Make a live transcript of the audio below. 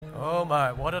Oh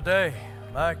my, what a day.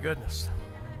 My goodness.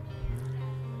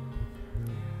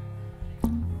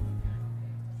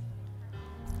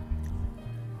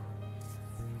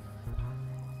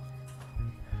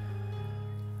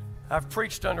 I've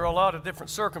preached under a lot of different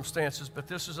circumstances, but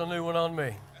this is a new one on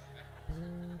me.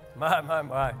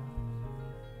 My.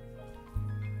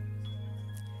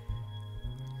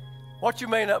 What you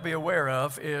may not be aware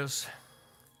of is,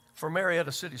 for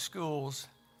Marietta City Schools,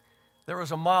 there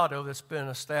is a motto that's been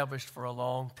established for a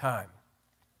long time.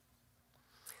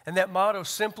 And that motto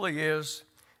simply is,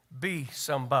 be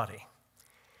somebody.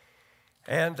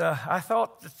 And I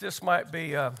thought that this might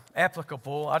be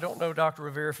applicable. I don't know, Dr.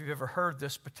 Rivera, if you've ever heard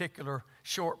this particular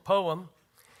short poem,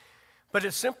 but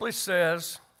it simply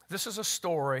says, this is a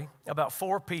story about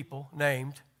 4 people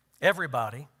named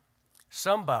everybody,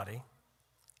 somebody,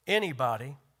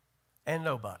 anybody, and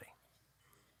nobody.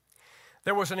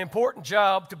 There was an important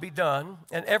job to be done,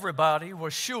 and everybody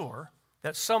was sure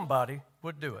that somebody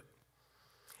would do it.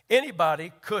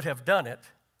 Anybody could have done it,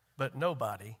 but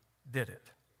nobody did it.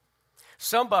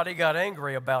 Somebody got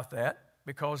angry about that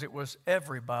because it was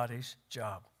everybody's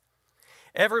job.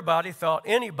 Everybody thought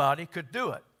anybody could do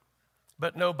it,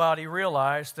 but nobody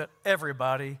realized that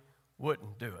everybody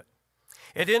wouldn't do it.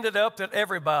 It ended up that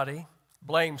everybody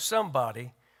blamed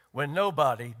somebody when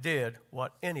nobody did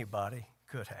what anybody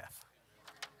could have.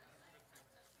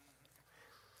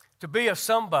 To be a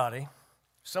somebody,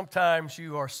 sometimes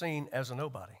you are seen as a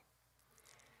nobody.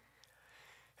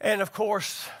 And of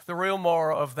course, the real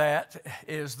moral of that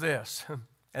is this,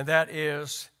 and that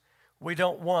is we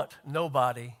don't want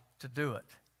nobody to do it.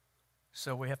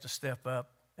 So we have to step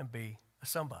up and be a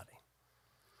somebody.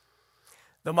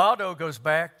 The motto goes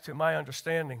back to my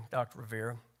understanding, Dr.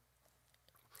 Rivera.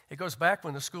 It goes back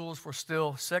when the schools were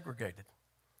still segregated.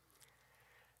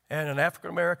 And an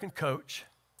African-American coach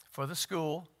for the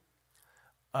school,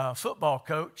 a football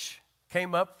coach,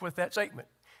 came up with that statement.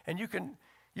 And you can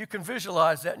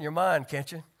visualize that in your mind, can't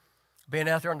you? Being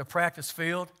out there on the practice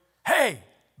field. Hey,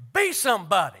 be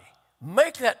somebody.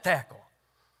 Make that tackle.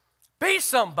 Be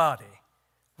somebody.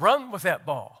 Run with that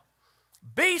ball.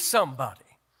 Be somebody.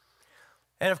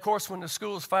 And of course, when the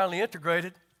schools finally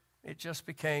integrated, it just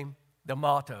became the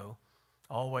motto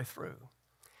all the way through.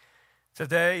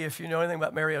 Today, if you know anything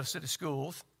about Marietta City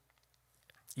Schools,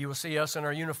 you will see us in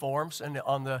our uniforms, and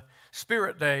on the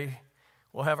Spirit Day,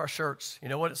 we'll have our shirts. You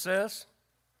know what it says?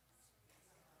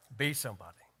 Be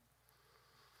somebody.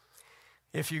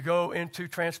 If you go into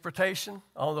transportation,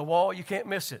 on the wall, you can't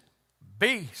miss it.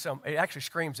 It actually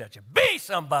screams at you. Be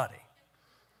somebody.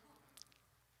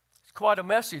 It's quite a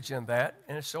message in that,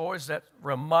 and it's always that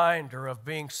reminder of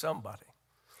being somebody.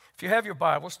 If you have your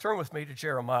Bibles, turn with me to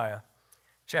Jeremiah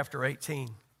chapter 18.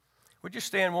 Would you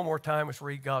stand one more time as we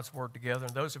read God's Word together?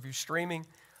 And those of you streaming,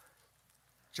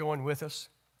 join with us.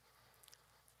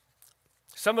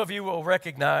 Some of you will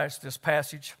recognize this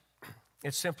passage.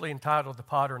 It's simply entitled The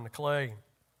Potter and the Clay. It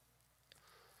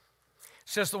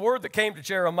says, the word that came to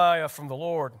Jeremiah from the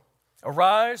Lord,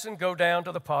 arise and go down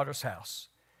to the potter's house,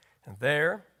 and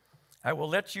there I will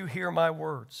let you hear my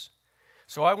words.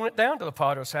 So I went down to the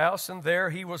potter's house, and there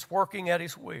he was working at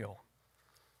his wheel.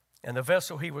 And the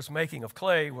vessel he was making of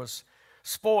clay was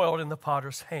spoiled in the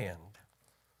potter's hand.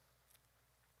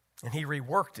 And he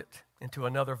reworked it into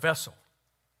another vessel,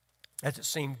 as it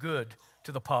seemed good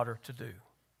to the potter to do.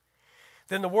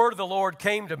 Then the word of the Lord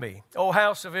came to me, O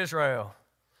house of Israel,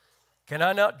 can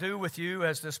I not do with you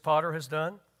as this potter has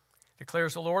done?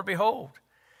 Declares the Lord, behold,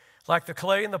 like the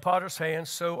clay in the potter's hand,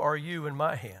 so are you in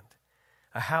my hand,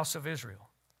 a house of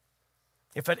Israel.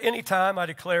 If at any time I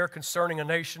declare concerning a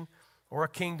nation or a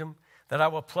kingdom that I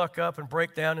will pluck up and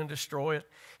break down and destroy it,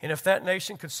 and if that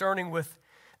nation concerning with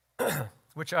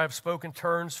which I have spoken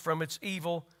turns from its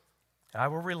evil, I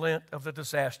will relent of the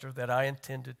disaster that I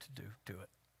intended to do to it.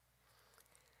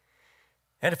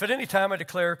 And if at any time I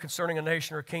declare concerning a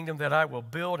nation or a kingdom that I will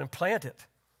build and plant it,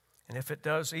 and if it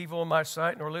does evil in my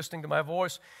sight nor listening to my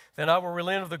voice, then I will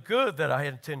relent of the good that I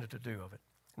had intended to do of it.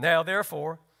 Now,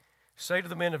 therefore, say to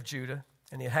the men of Judah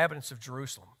and the inhabitants of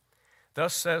Jerusalem,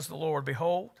 thus says the Lord,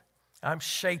 behold, I'm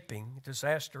shaping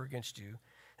disaster against you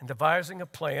and devising a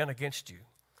plan against you.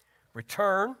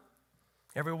 Return,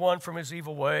 everyone from his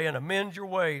evil way, and amend your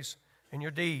ways and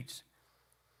your deeds.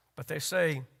 But they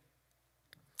say,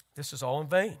 this is all in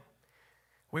vain.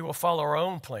 We will follow our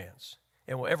own plans,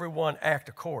 and will everyone act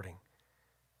according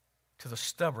to the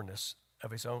stubbornness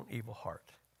of his own evil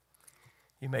heart.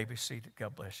 You may be seated.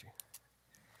 God bless you.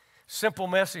 Simple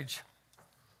message.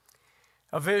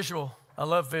 A visual. I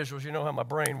love visuals. You know how my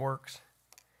brain works.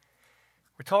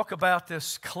 We talk about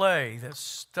this clay, this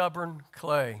stubborn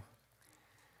clay.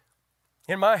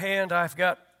 In my hand, I've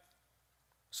got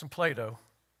some Play-Doh.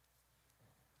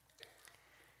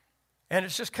 And it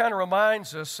just kind of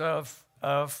reminds us of,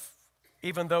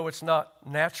 even though it's not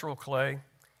natural clay,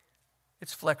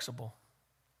 it's flexible.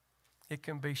 It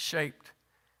can be shaped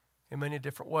in many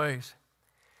different ways.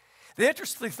 The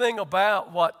interesting thing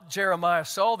about what Jeremiah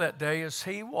saw that day is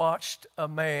he watched a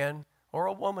man, or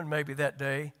a woman maybe that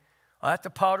day, at the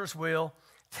potter's wheel,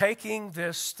 taking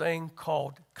this thing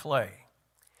called clay.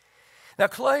 Now,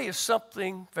 clay is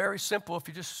something very simple. If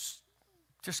you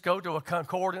just go to a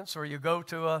concordance or you go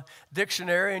to a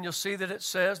dictionary, and you'll see that it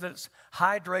says that it's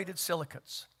hydrated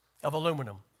silicates of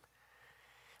aluminum.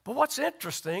 But what's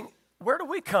interesting, where do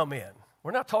we come in?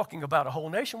 We're not talking about a whole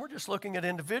nation. We're just looking at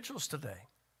individuals today.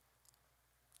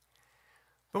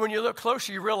 But when you look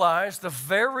closer, you realize the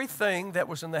very thing that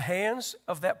was in the hands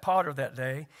of that potter that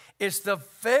day is the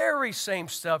very same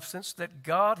substance that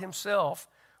God himself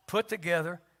put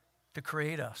together to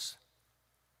create us.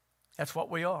 That's what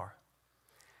we are.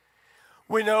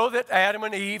 We know that Adam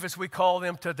and Eve, as we call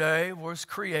them today, was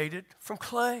created from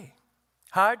clay,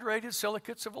 hydrated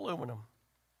silicates of aluminum,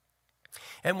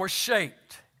 and were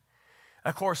shaped.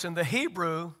 Of course, in the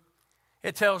Hebrew,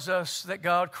 it tells us that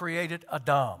God created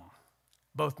Adam,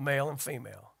 both male and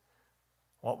female.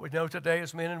 What we know today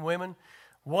as men and women,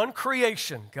 one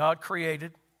creation God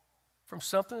created from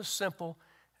something as simple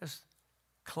as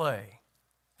clay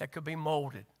that could be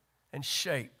molded and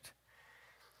shaped.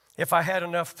 If I had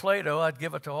enough Play-Doh, I'd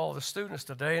give it to all the students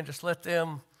today and just let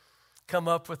them come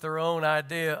up with their own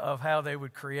idea of how they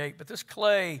would create. But this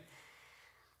clay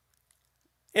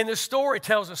in this story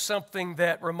tells us something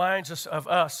that reminds us of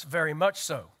us very much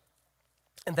so.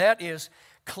 And that is,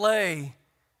 clay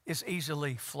is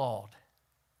easily flawed.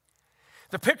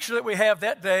 The picture that we have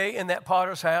that day in that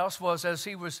potter's house was, as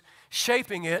he was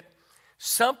shaping it,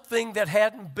 something that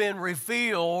hadn't been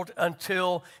revealed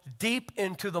until deep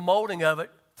into the molding of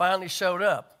it finally showed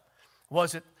up.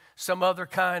 Was it some other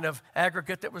kind of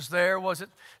aggregate that was there? Was it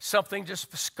something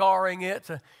just scarring it?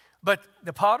 But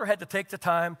the potter had to take the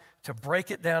time to break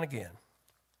it down again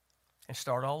and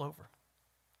start all over.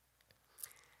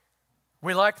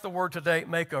 We like the word today,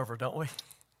 makeover, don't we?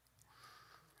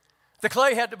 The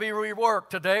clay had to be reworked.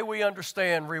 Today we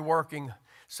understand reworking.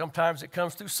 Sometimes it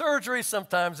comes through surgery,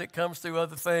 sometimes it comes through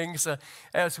other things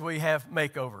as we have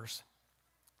makeovers.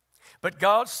 But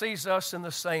God sees us in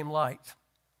the same light.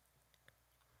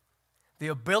 The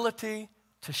ability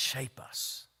to shape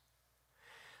us.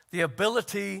 The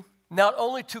ability not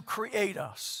only to create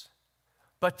us,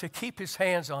 but to keep his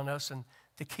hands on us and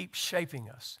to keep shaping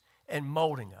us and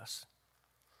molding us.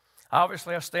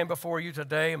 Obviously, I stand before you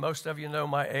today, and most of you know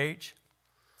my age.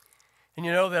 And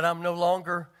you know that I'm no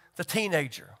longer the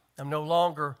teenager. I'm no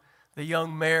longer the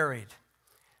young married.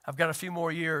 I've got a few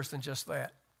more years than just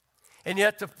that. And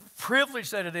yet the privilege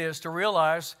that it is to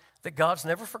realize that God's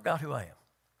never forgot who I am.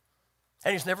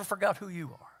 And he's never forgot who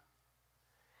you are.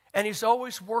 And he's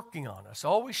always working on us,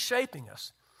 always shaping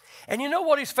us. And you know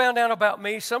what he's found out about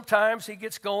me? Sometimes he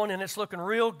gets going and it's looking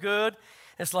real good.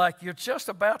 It's like you're just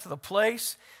about to the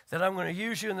place that I'm going to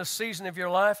use you in the season of your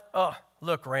life. Oh,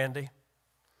 look, Randy,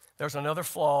 there's another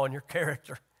flaw in your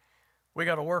character. We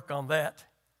got to work on that.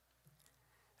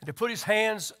 And to put his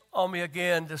hands on me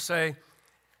again to say,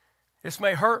 this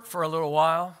may hurt for a little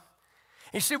while.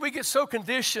 You see, we get so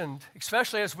conditioned,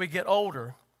 especially as we get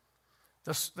older.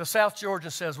 The South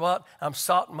Georgian says, what? I'm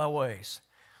set in my ways.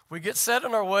 We get set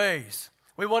in our ways.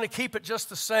 We want to keep it just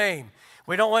the same.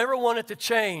 We don't ever want it to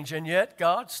change, and yet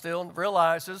God still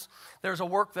realizes there's a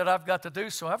work that I've got to do,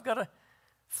 so I've got to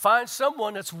find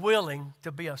someone that's willing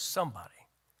to be a somebody.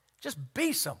 Just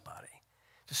be somebody.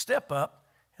 To step up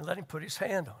and let him put his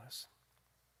hand on us.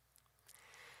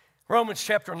 Romans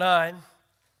chapter 9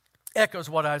 echoes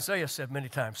what Isaiah said many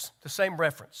times, the same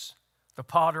reference, the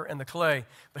potter and the clay.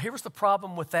 But here was the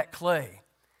problem with that clay.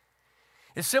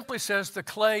 It simply says the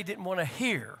clay didn't want to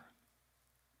hear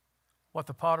what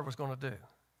the potter was going to do.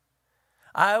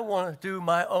 I want to do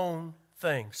my own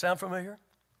thing. Sound familiar?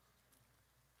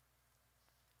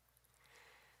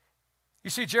 You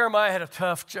see, Jeremiah had a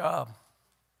tough job.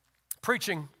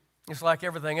 Preaching is like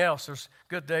everything else. There's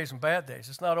good days and bad days.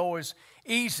 It's not always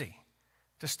easy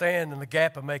to stand in the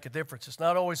gap and make a difference. It's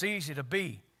not always easy to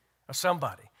be a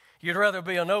somebody. You'd rather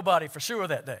be a nobody for sure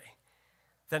that day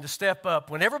than to step up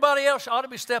when everybody else ought to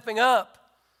be stepping up.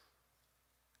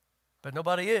 But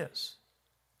nobody is.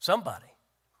 Somebody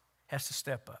has to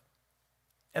step up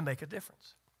and make a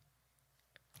difference.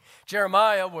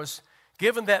 Jeremiah was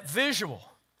given that visual.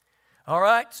 All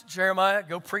right, Jeremiah,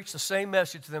 go preach the same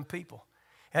message to them people.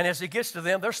 And as he gets to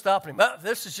them, they're stopping him.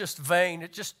 This is just vain.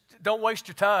 Don't waste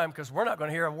your time because we're not going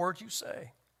to hear a word you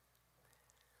say.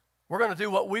 We're going to do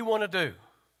what we want to do.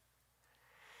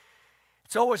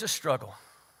 It's always a struggle.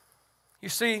 You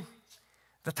see,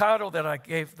 the title that I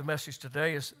gave the message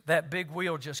today is That Big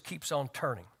Wheel Just Keeps on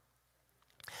Turning.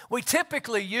 We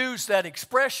typically use that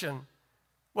expression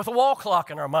with a wall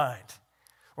clock in our mind.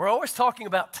 We're always talking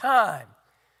about time.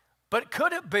 But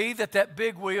could it be that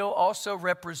big wheel also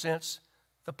represents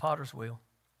the potter's wheel?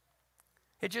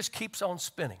 It just keeps on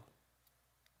spinning.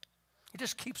 It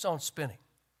just keeps on spinning.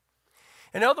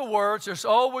 In other words, there's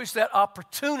always that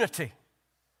opportunity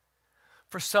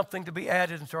for something to be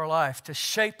added into our life, to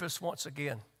shape us once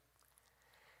again.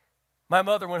 My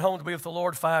mother went home to be with the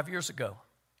Lord 5 years ago.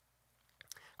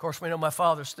 Of course, we know my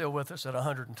father's still with us at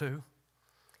 102.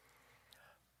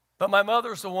 But my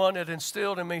mother's the one that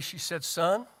instilled in me, she said,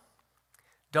 son,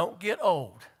 don't get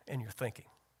old in your thinking.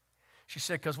 She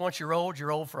said, because once you're old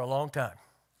for a long time.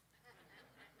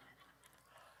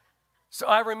 So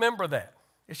I remember that.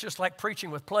 It's just like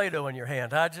preaching with Play-Doh in your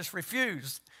hand. I just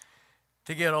refused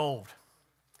to get old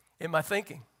in my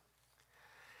thinking.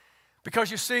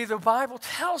 Because you see, the Bible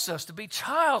tells us to be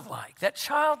childlike, that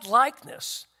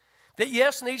childlikeness, that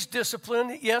yes, needs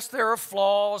discipline, yes, there are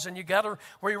flaws, and you got to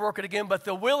where you work it again, but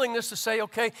the willingness to say,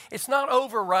 okay, it's not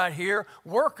over right here,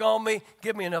 work on me,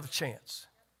 give me another chance.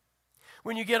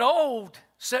 When you get old,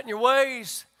 set in your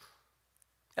ways,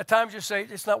 at times you say,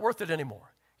 it's not worth it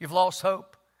anymore. You've lost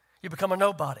hope. You become a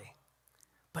nobody.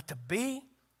 But to be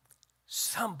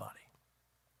somebody.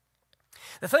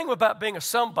 The thing about being a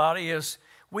somebody is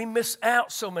we miss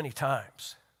out so many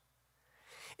times.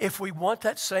 If we want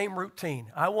that same routine,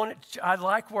 I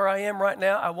like where I am right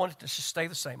now, I want it to stay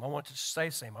the same. I want it to stay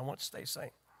the same. I want it to stay the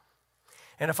same.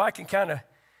 And if I can kind of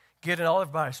get in all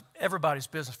everybody's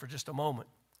business for just a moment,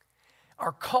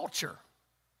 our culture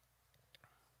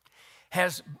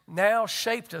has now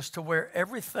shaped us to where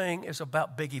everything is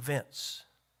about big events.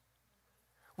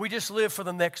 We just live for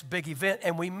the next big event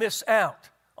and we miss out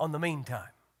on the meantime.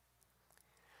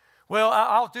 Well,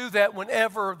 I'll do that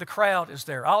whenever the crowd is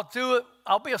there. I'll do it.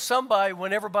 I'll be a somebody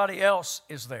when everybody else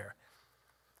is there.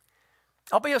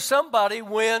 I'll be a somebody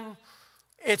when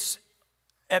it's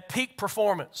at peak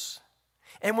performance.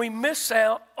 And we miss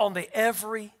out on the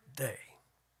everyday.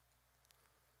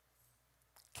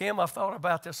 Kim, I've thought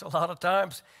about this a lot of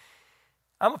times.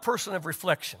 I'm a person of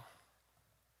reflection.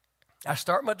 I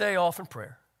start my day off in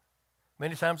prayer.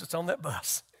 Many times it's on that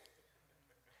bus.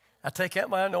 I take out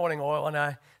my anointing oil and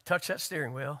I touch that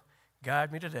steering wheel.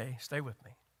 Guide me today. Stay with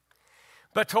me.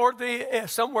 But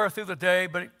somewhere through the day,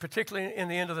 but particularly in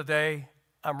the end of the day,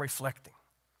 I'm reflecting,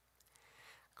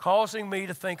 causing me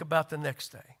to think about the next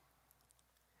day.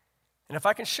 And if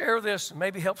I can share this and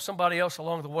maybe help somebody else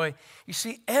along the way, you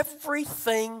see,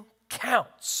 everything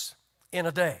counts in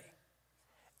a day.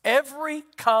 Every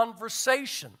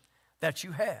conversation that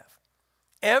you have,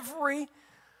 every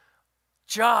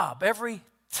job, every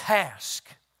task,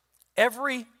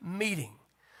 every meeting.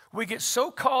 We get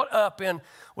so caught up in,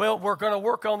 well, we're going to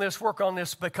work on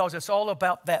this because it's all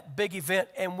about that big event,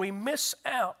 and we miss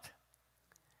out.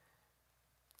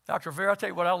 Dr. Rivera, I'll tell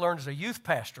you what I learned as a youth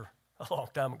pastor a long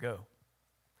time ago.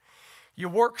 You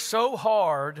work so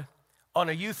hard on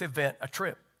a youth event, a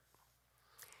trip,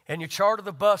 and you charter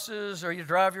the buses or you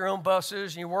drive your own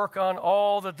buses and you work on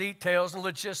all the details and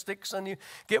logistics and you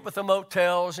get with the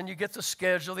motels and you get the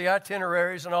schedule, the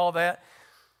itineraries and all that.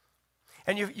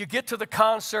 And you get to the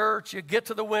concert, you get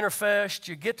to the Winterfest,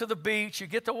 you get to the beach, you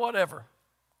get to whatever.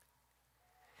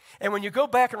 And when you go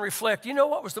back and reflect, you know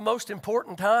what was the most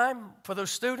important time for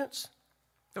those students,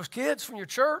 those kids from your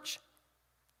church?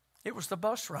 It was the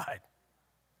bus ride.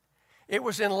 It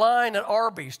was in line at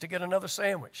Arby's to get another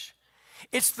sandwich.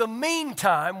 It's the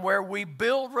meantime where we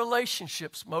build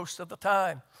relationships most of the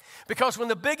time. Because when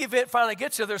the big event finally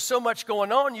gets here, there's so much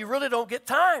going on, you really don't get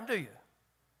time, do you?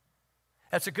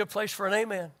 That's a good place for an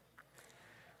amen.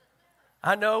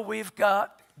 I know we've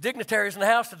got dignitaries in the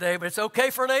house today, but it's okay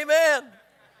for an amen.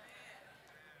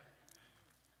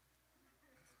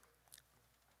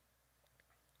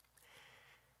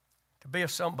 To be a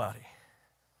somebody.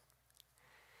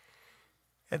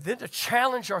 And then to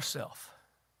challenge ourselves.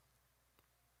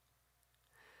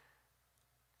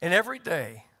 And every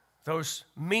day, those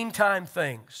meantime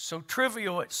things, so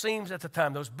trivial it seems at the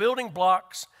time, those building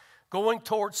blocks going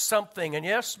towards something. And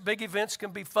yes, big events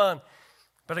can be fun.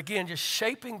 But again, just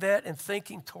shaping that and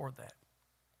thinking toward that.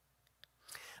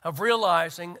 Of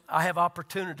realizing I have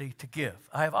opportunity to give.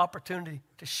 I have opportunity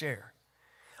to share.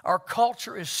 Our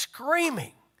culture is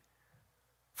screaming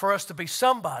for us to be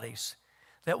somebodies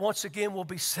that once again will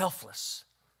be selfless.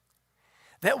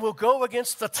 that will go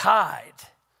against the tide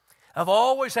of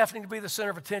always having to be the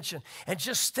center of attention and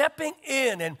just stepping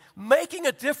in and making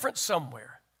a difference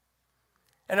somewhere.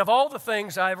 And of all the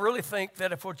things, I really think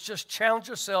that if we'll just challenge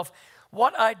yourself,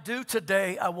 what I do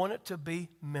today, I want it to be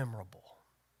memorable.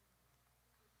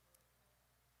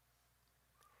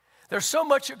 There's so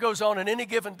much that goes on in any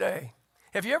given day.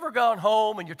 Have you ever gone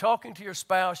home and you're talking to your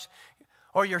spouse,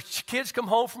 or your kids come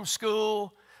home from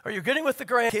school, or you're getting with the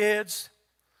grandkids,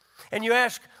 and you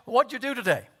ask, what'd you do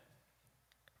today?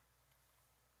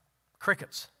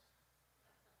 Crickets.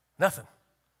 Nothing.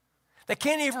 They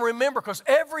can't even remember because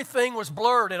everything was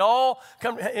blurred.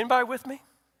 Anybody with me?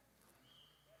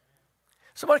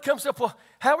 Somebody comes up, well,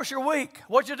 how was your week?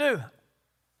 What'd you do?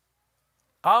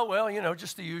 Oh, well,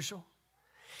 just the usual.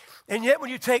 And yet when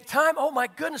you take time, oh my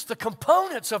goodness, the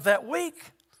components of that week.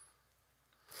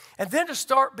 And then to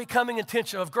start becoming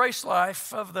intentional. Of Grace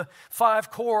Life, of the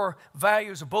 5 core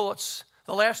values of bullets,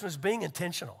 the last one is being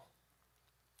intentional.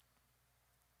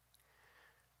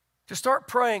 To start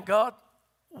praying, God,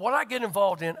 what I get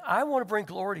involved in, I want to bring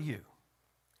glory to you.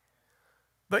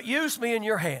 But use me in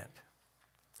your hand.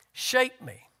 Shape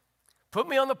me. Put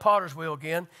me on the potter's wheel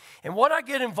again. And what I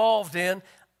get involved in,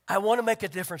 I want to make a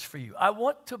difference for you. I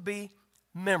want to be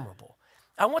memorable.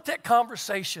 I want that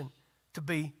conversation to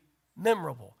be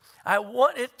memorable. I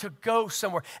want it to go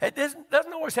somewhere. It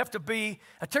doesn't always have to be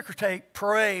a ticker tape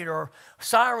parade or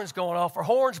sirens going off or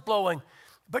horns blowing,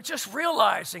 but just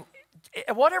realizing,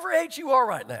 at whatever age you are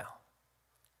right now,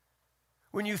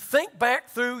 when you think back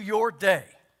through your day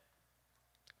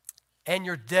and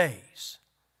your days,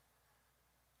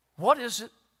 what is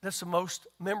it that's the most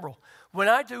memorable? When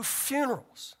I do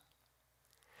funerals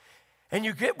and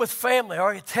you get with family,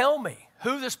 or you tell me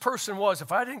who this person was,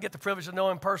 if I didn't get the privilege of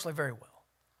knowing him personally very well.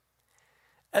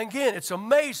 And again, it's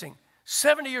amazing.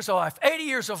 70 years of life, 80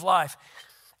 years of life,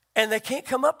 and they can't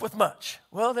come up with much.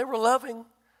 Well, they were loving.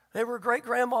 They were a great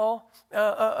grandma.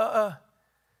 And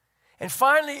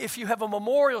finally, if you have a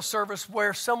memorial service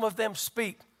where some of them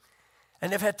speak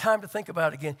and they've had time to think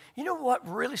about it again, you know what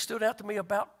really stood out to me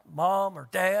about mom or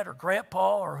dad or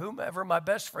grandpa or whomever, my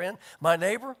best friend, my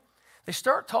neighbor? They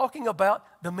start talking about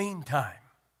the meantime.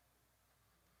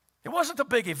 It wasn't the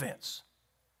big events.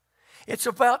 It's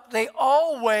about they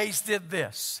always did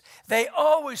this. They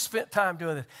always spent time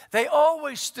doing this. They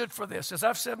always stood for this. As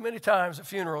I've said many times at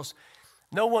funerals,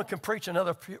 no one can preach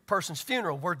another person's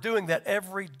funeral. We're doing that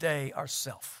every day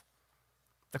ourselves.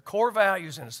 The core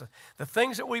values in us, the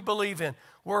things that we believe in,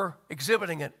 we're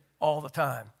exhibiting it all the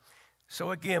time.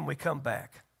 So again, we come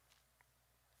back.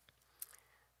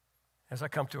 As I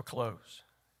come to a close,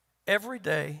 every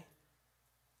day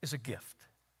is a gift.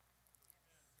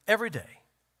 Every day.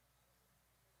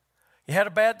 You had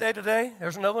a bad day today,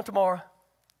 there's another one tomorrow.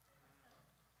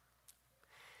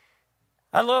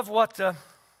 I love what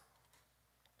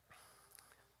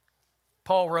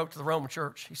Paul wrote to the Roman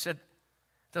church. He said,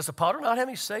 does the potter not have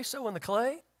any say-so in the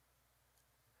clay?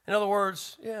 In other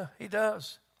words, yeah, he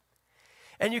does.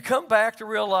 And you come back to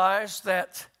realize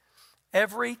that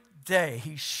every day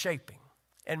he's shaping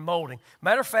and molding.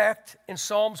 Matter of fact, in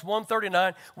Psalms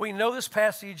 139, we know this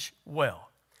passage well.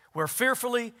 We're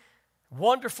fearfully,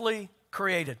 wonderfully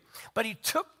created. But he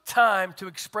took time to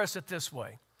express it this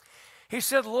way. He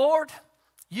said, Lord,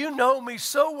 you know me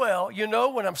so well. You know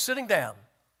when I'm sitting down.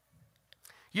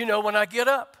 You know when I get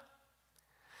up.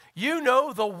 You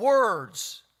know the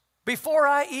words before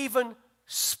I even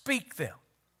speak them.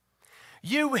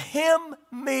 You hem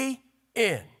me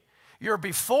in. You're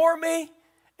before me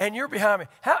and you're behind me.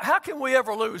 How can we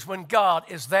ever lose when God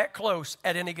is that close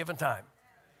at any given time?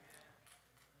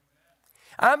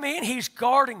 I mean, he's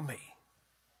guarding me.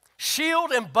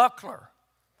 Shield and buckler.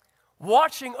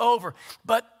 Watching over.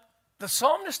 But the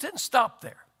psalmist didn't stop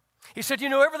there. He said, you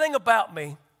know everything about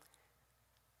me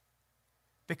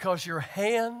because your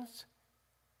hand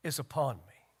is upon me.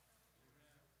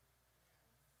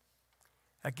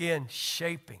 Again,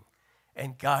 shaping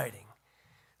and guiding.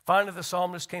 Finally, the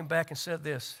psalmist came back and said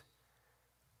this,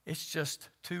 it's just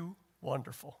too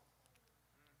wonderful.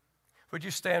 Would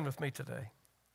you stand with me today?